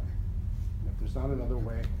another way. And if there's not another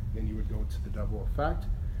way, then you would go to the double effect.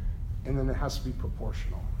 And then it has to be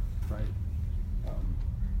proportional, right?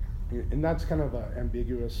 And that's kind of an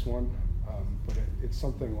ambiguous one, but it's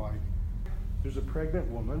something like, there's a pregnant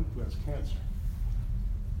woman who has cancer.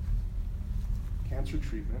 Cancer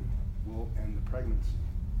treatment will end the pregnancy.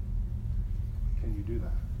 Can you do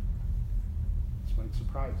that? This might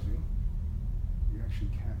surprise you. You actually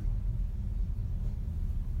can.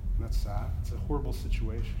 And that's sad. It's a horrible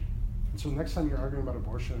situation. And so next time you're arguing about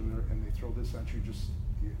abortion and they throw this at you,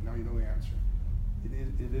 now you know the answer.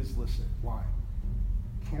 It is licit. Why?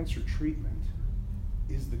 Cancer treatment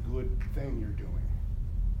is the good thing you're doing.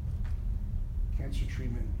 Cancer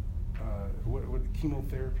treatment, what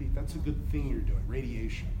chemotherapy, that's a good thing you're doing.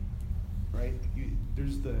 Radiation. right?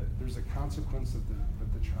 There's a consequence that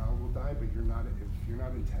the child will die, but if you're not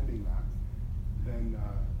intending that, then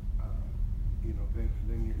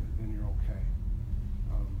then you're okay.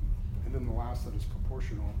 And then the last that is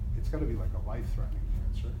proportional, it's got to be like a life-threatening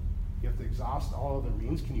cancer. You have to exhaust all other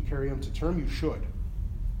means. Can you carry them to term? You should.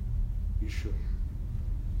 You should.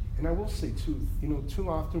 And I will say too, too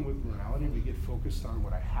often with morality we get focused on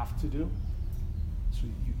what I have to do. So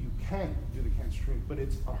you can do the cancer treatment, but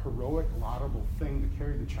it's a heroic, laudable thing to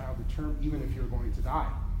carry the child to term, even if you're going to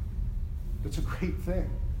die. That's a great thing.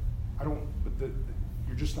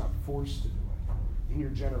 You're just not forced to do it. In your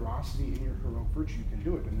generosity, in your heroic virtue, you can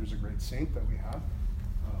do it. And there's a great saint that we have,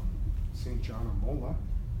 Saint John of Mola,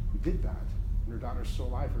 who did that. And her daughter's still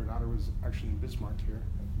alive. Her daughter was actually in Bismarck here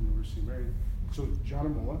at the University of Mary. So John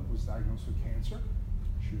of Mola was diagnosed with cancer.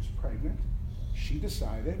 She was pregnant. She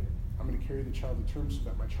decided, I'm going to carry the child to term so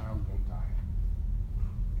that my child won't die.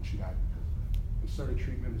 And she died because of it. They started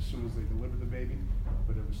treatment as soon as they delivered the baby,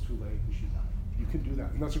 but it was too late and she died. You can do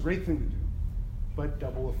that, and that's a great thing to do. But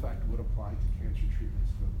double effect would apply to cancer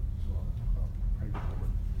treatments to pregnant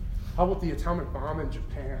women. How about the atomic bomb in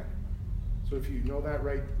Japan? So if you know that,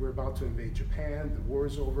 right, we're about to invade Japan, the war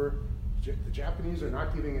is over. The Japanese are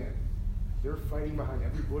not giving in. They're fighting behind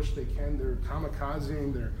every bush they can. They're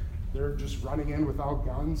kamikazing. They're just running in without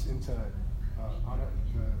guns into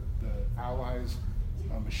the Allies'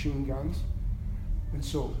 machine guns. And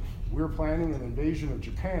so we're planning an invasion of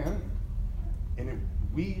Japan, and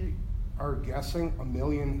we are guessing 1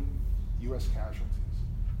 million U.S. casualties.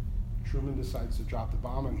 Truman decides to drop the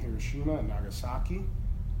bomb on Hiroshima and Nagasaki,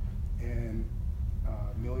 and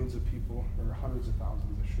millions of people, or hundreds of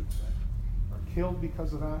thousands, I should say, are killed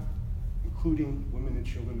because of that, including women and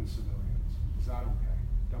children and civilians. Is that okay?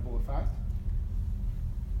 Double effect?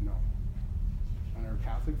 No. On our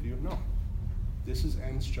Catholic view, no. This is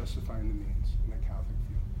ends justifying the means in a Catholic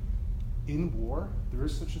view. In war, there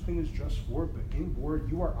is such a thing as just war, but in war,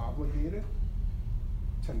 you are obligated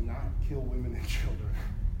to not kill women and children,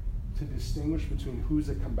 to distinguish between who's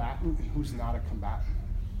a combatant and who's not a combatant.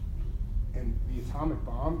 And the atomic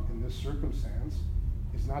bomb in this circumstance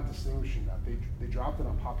is not distinguishing that. They dropped it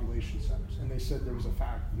on population centers, and they said there's a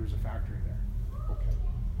factory there. Okay.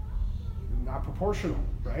 Not proportional,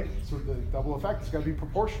 right? So the double effect has got to be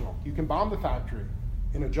proportional. You can bomb the factory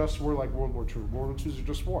in a just war like World War II. World War II is a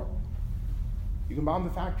just war. You can bomb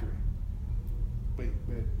the factory, but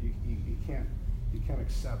you can't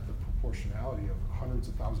accept the proportionality of hundreds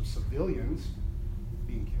of thousands of civilians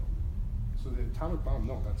being killed. So the atomic bomb,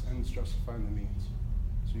 no, that's ends justifying the means.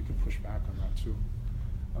 So you can push back on that too.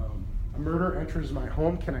 A murderer enters my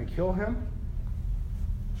home. Can I kill him?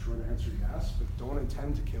 Short answer, yes, but don't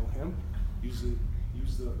intend to kill him. Use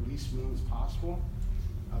the least means possible.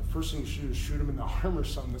 First thing you should do is shoot him in the arm or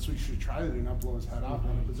something. That's what you should try to do, not blow his head off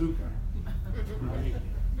on a bazooka. Right?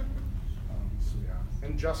 So yeah,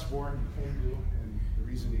 and just war you can do, and the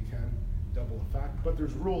reason you can, double effect. But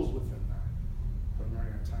there's rules within that. But I'm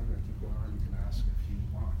running out of time. I'm going to keep going on. You can ask if you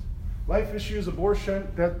want. Life issues, abortion.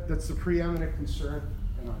 That's the preeminent concern,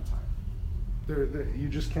 and on time. You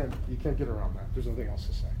just can't get around that. There's nothing else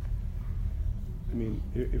to say. I mean,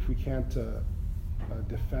 if we can't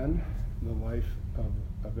defend the life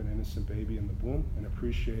of an innocent baby in the womb and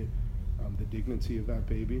appreciate the dignity of that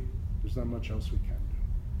baby, there's not much else we can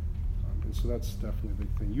do. And so that's definitely a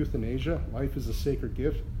big thing. Euthanasia, life is a sacred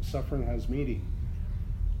gift, suffering has meaning.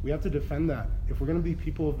 We have to defend that. If we're going to be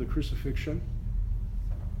people of the crucifixion,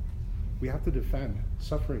 we have to defend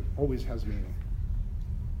suffering always has meaning.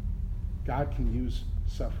 God can use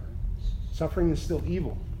suffering. Suffering is still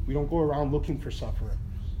evil. We don't go around looking for suffering,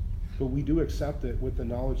 but we do accept it with the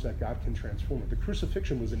knowledge that God can transform it. The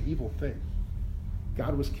crucifixion was an evil thing.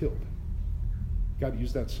 God was killed. God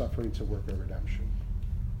used that suffering to work a redemption.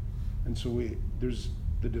 And so there's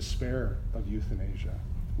the despair of euthanasia.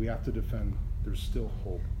 We have to defend there's still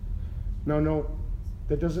hope. Now, no,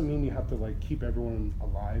 that doesn't mean you have to keep everyone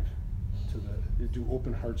alive do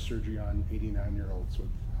open heart surgery on 89-year-olds with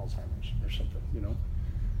Alzheimer's or something,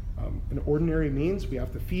 In ordinary means, we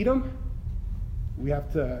have to feed them, we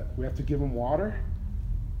have to give them water,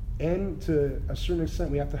 and to a certain extent,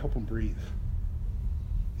 we have to help them breathe.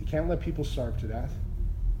 You can't let people starve to death.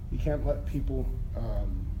 You can't let people,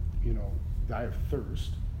 die of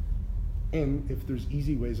thirst. And if there's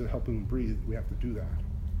easy ways of helping them breathe, we have to do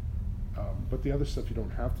that. But the other stuff you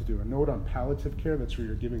don't have to do. A note on palliative care, that's where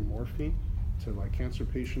you're giving morphine to cancer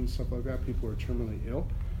patients, stuff like that, people who are terminally ill.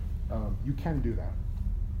 You can do that.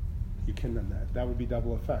 You can do that. That would be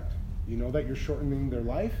double effect. You know that you're shortening their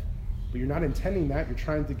life, but you're not intending that. You're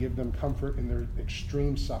trying to give them comfort in their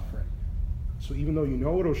extreme suffering. So even though you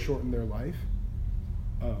know it'll shorten their life,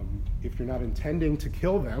 if you're not intending to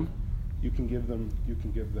kill them, you can give them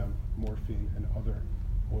morphine and other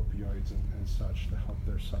opioids and such to help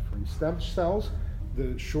their suffering. Stem cells,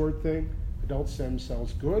 the short thing, adult stem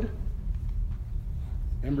cells, good.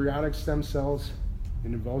 Embryonic stem cells,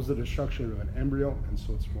 it involves the destruction of an embryo, and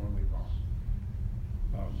so it's morally wrong.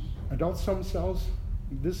 Adult stem cells,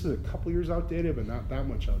 this is a couple years outdated, but not that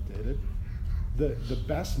much outdated. The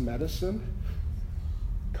best medicine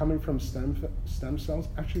coming from stem cells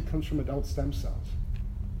actually comes from adult stem cells.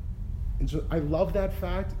 And so I love that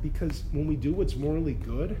fact, because when we do what's morally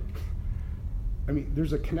good, I mean,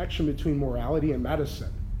 there's a connection between morality and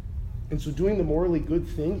medicine. And so doing the morally good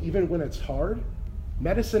thing, even when it's hard,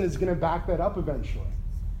 medicine is going to back that up eventually.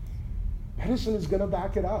 Medicine is going to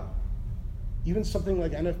back it up. Even something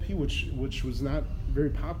like NFP, which was not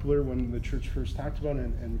very popular when the church first talked about it,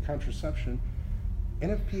 and contraception,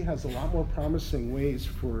 NFP has a lot more promising ways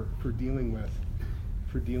for dealing with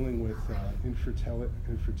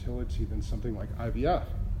infertility than something like IVF.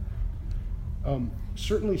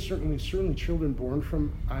 Certainly children born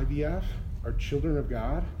from IVF are children of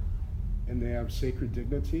God, and they have sacred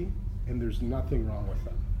dignity, and there's nothing wrong with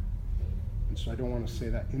them. And so I don't want to say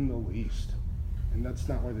that in the least, and that's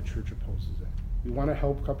not why the church opposes it. We want to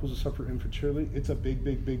help couples who suffer infertility. It's a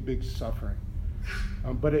big suffering.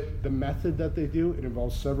 But the method that they do, it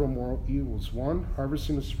involves several moral evils. One,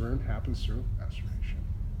 harvesting the sperm happens through masturbation.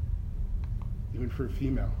 Even for a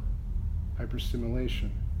female, hyperstimulation,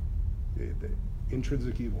 the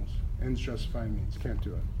intrinsic evils, ends justifying means, can't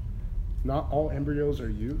do it. Not all embryos are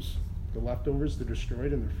used. The leftovers, they're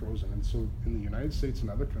destroyed and they're frozen. And so in the United States and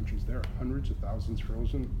other countries, there are hundreds of thousands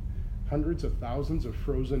of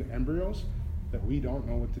frozen embryos that we don't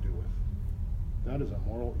know what to do with. That is a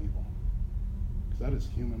moral evil, because that is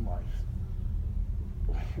human life.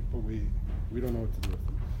 But we don't know what to do with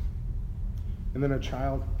them. And then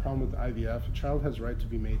problem with IVF, a child has a right to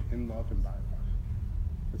be made in love and by love.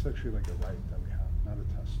 It's actually like a right that we have, not a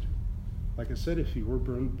test tube. Like I said, if you were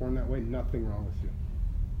born that way, nothing wrong with you,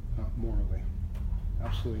 morally,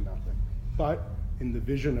 absolutely nothing. But in the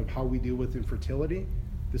vision of how we deal with infertility,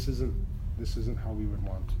 this isn't how we would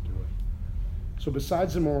want to do it. So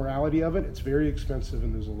besides the morality of it, it's very expensive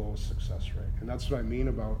and there's a low success rate. And that's what I mean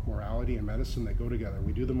about morality and medicine. They go together.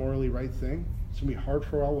 We do the morally right thing. It's going to be hard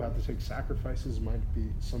for all. We'll have to take sacrifices. Might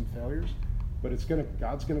be some failures. But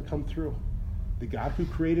God's going to come through. The God who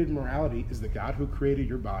created morality is the God who created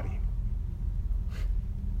your body.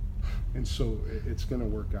 And so it's going to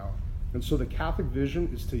work out. And so the Catholic vision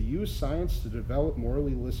is to use science to develop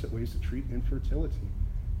morally illicit ways to treat infertility.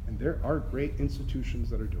 And there are great institutions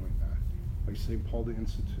that are doing that, like St. Paul VI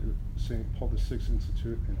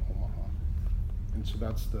Institute in Omaha. And so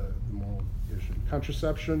that's the moral vision.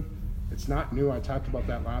 Contraception, it's not new. I talked about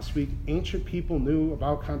that last week. Ancient people knew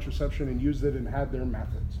about contraception and used it and had their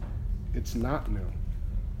methods. It's not new.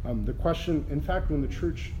 The question, in fact, when the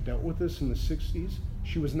church dealt with this in the 60s,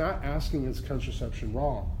 she was not asking, is contraception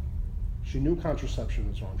wrong? She knew contraception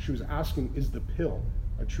was wrong. She was asking, is the pill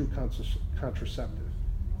a true contraceptive?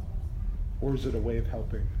 Or is it a way of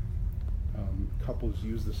helping couples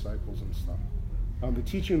use the cycles and stuff? The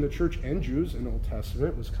teaching of the church and Jews in the Old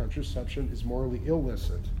Testament was contraception is morally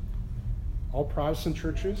illicit. All Protestant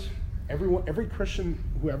churches, every Christian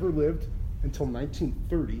who ever lived until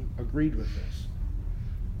 1930 agreed with this.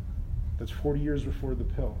 That's 40 years before the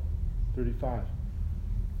pill, 35.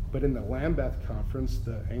 But in the Lambeth Conference,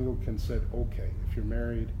 the Anglicans said, okay, if you're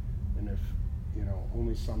married and if,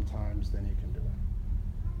 only sometimes, then you can do it.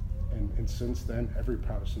 And since then, every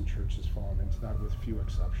Protestant church has fallen into that with few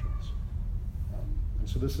exceptions. And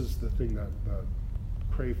so this is the thing that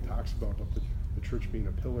Crave talks about the church being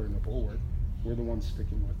a pillar and a bulwark. We're the ones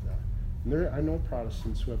sticking with that. And I know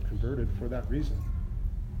Protestants who have converted for that reason.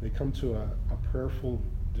 They come to a prayerful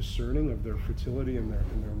discerning of their fertility and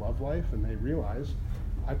their love life, and they realize,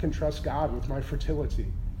 I can trust God with my fertility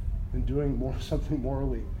and doing something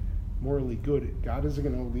morally good. God isn't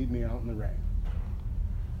going to lead me out in the rain.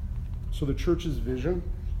 So the church's vision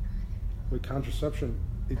with contraception,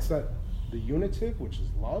 it's that the unitive, which is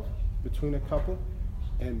love between a couple,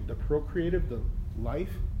 and the procreative, the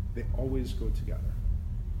life, they always go together.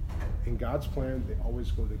 In God's plan, they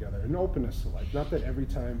always go together. And openness to life. Not that every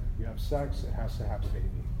time you have sex, it has to have a baby.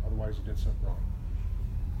 Otherwise, you did something wrong.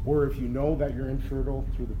 Or if you know that you're infertile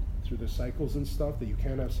through the cycles and stuff, that you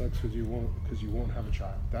can't have sex because you won't have a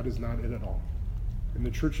child. That is not it at all. And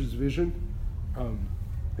the church's vision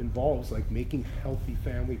involves like making healthy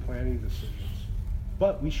family planning decisions.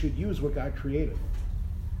 But we should use what God created.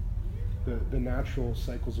 The natural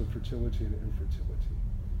cycles of fertility and infertility.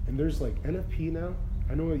 And there's like NFP now.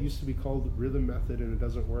 I know it used to be called rhythm method and it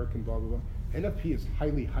doesn't work and blah, blah, blah. NFP is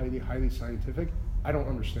highly, highly, highly scientific. I don't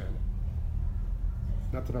understand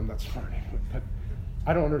it. Not that I'm that smart anyway, but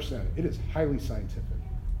I don't understand it. It is highly scientific.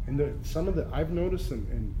 And some of the, I've noticed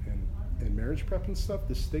in marriage prep and stuff,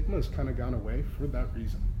 the stigma has kind of gone away for that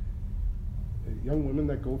reason. Young women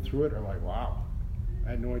that go through it are like, wow,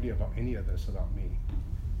 I had no idea about any of this about me.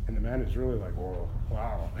 And the man is really like, whoa,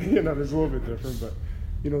 wow. You know, there's a little bit different, but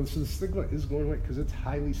you know, so the stigma is going away because it's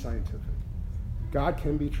highly scientific. God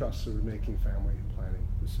can be trusted with making family and planning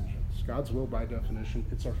decisions. God's will, by definition,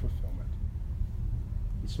 it's our fulfillment.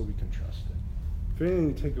 And so we can trust it. If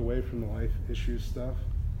anything to take away from the life issue stuff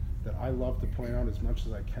that I love to point out as much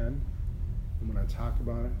as I can, and when I talk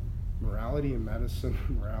about it, morality and medicine,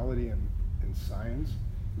 morality and science,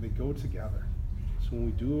 they go together. So when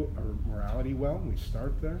we do our morality well, and we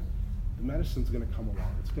start there, the medicine's going to come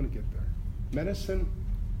along. It's going to get there. Medicine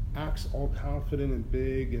acts all confident and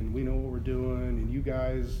big, and we know what we're doing, and you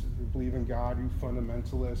guys believe in God, you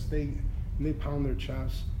fundamentalists, they pound their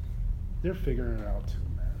chests. They're figuring it out too,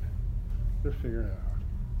 man. They're figuring it out.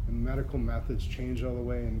 And medical methods change all the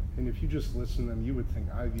way, and if you just listen to them, you would think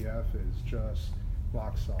IVF is just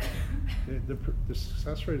rock solid. The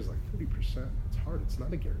success rate is like 30%. It's hard. It's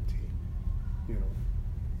not a guarantee, you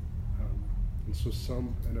know. And so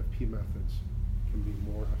some NFP methods can be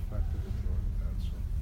more effective.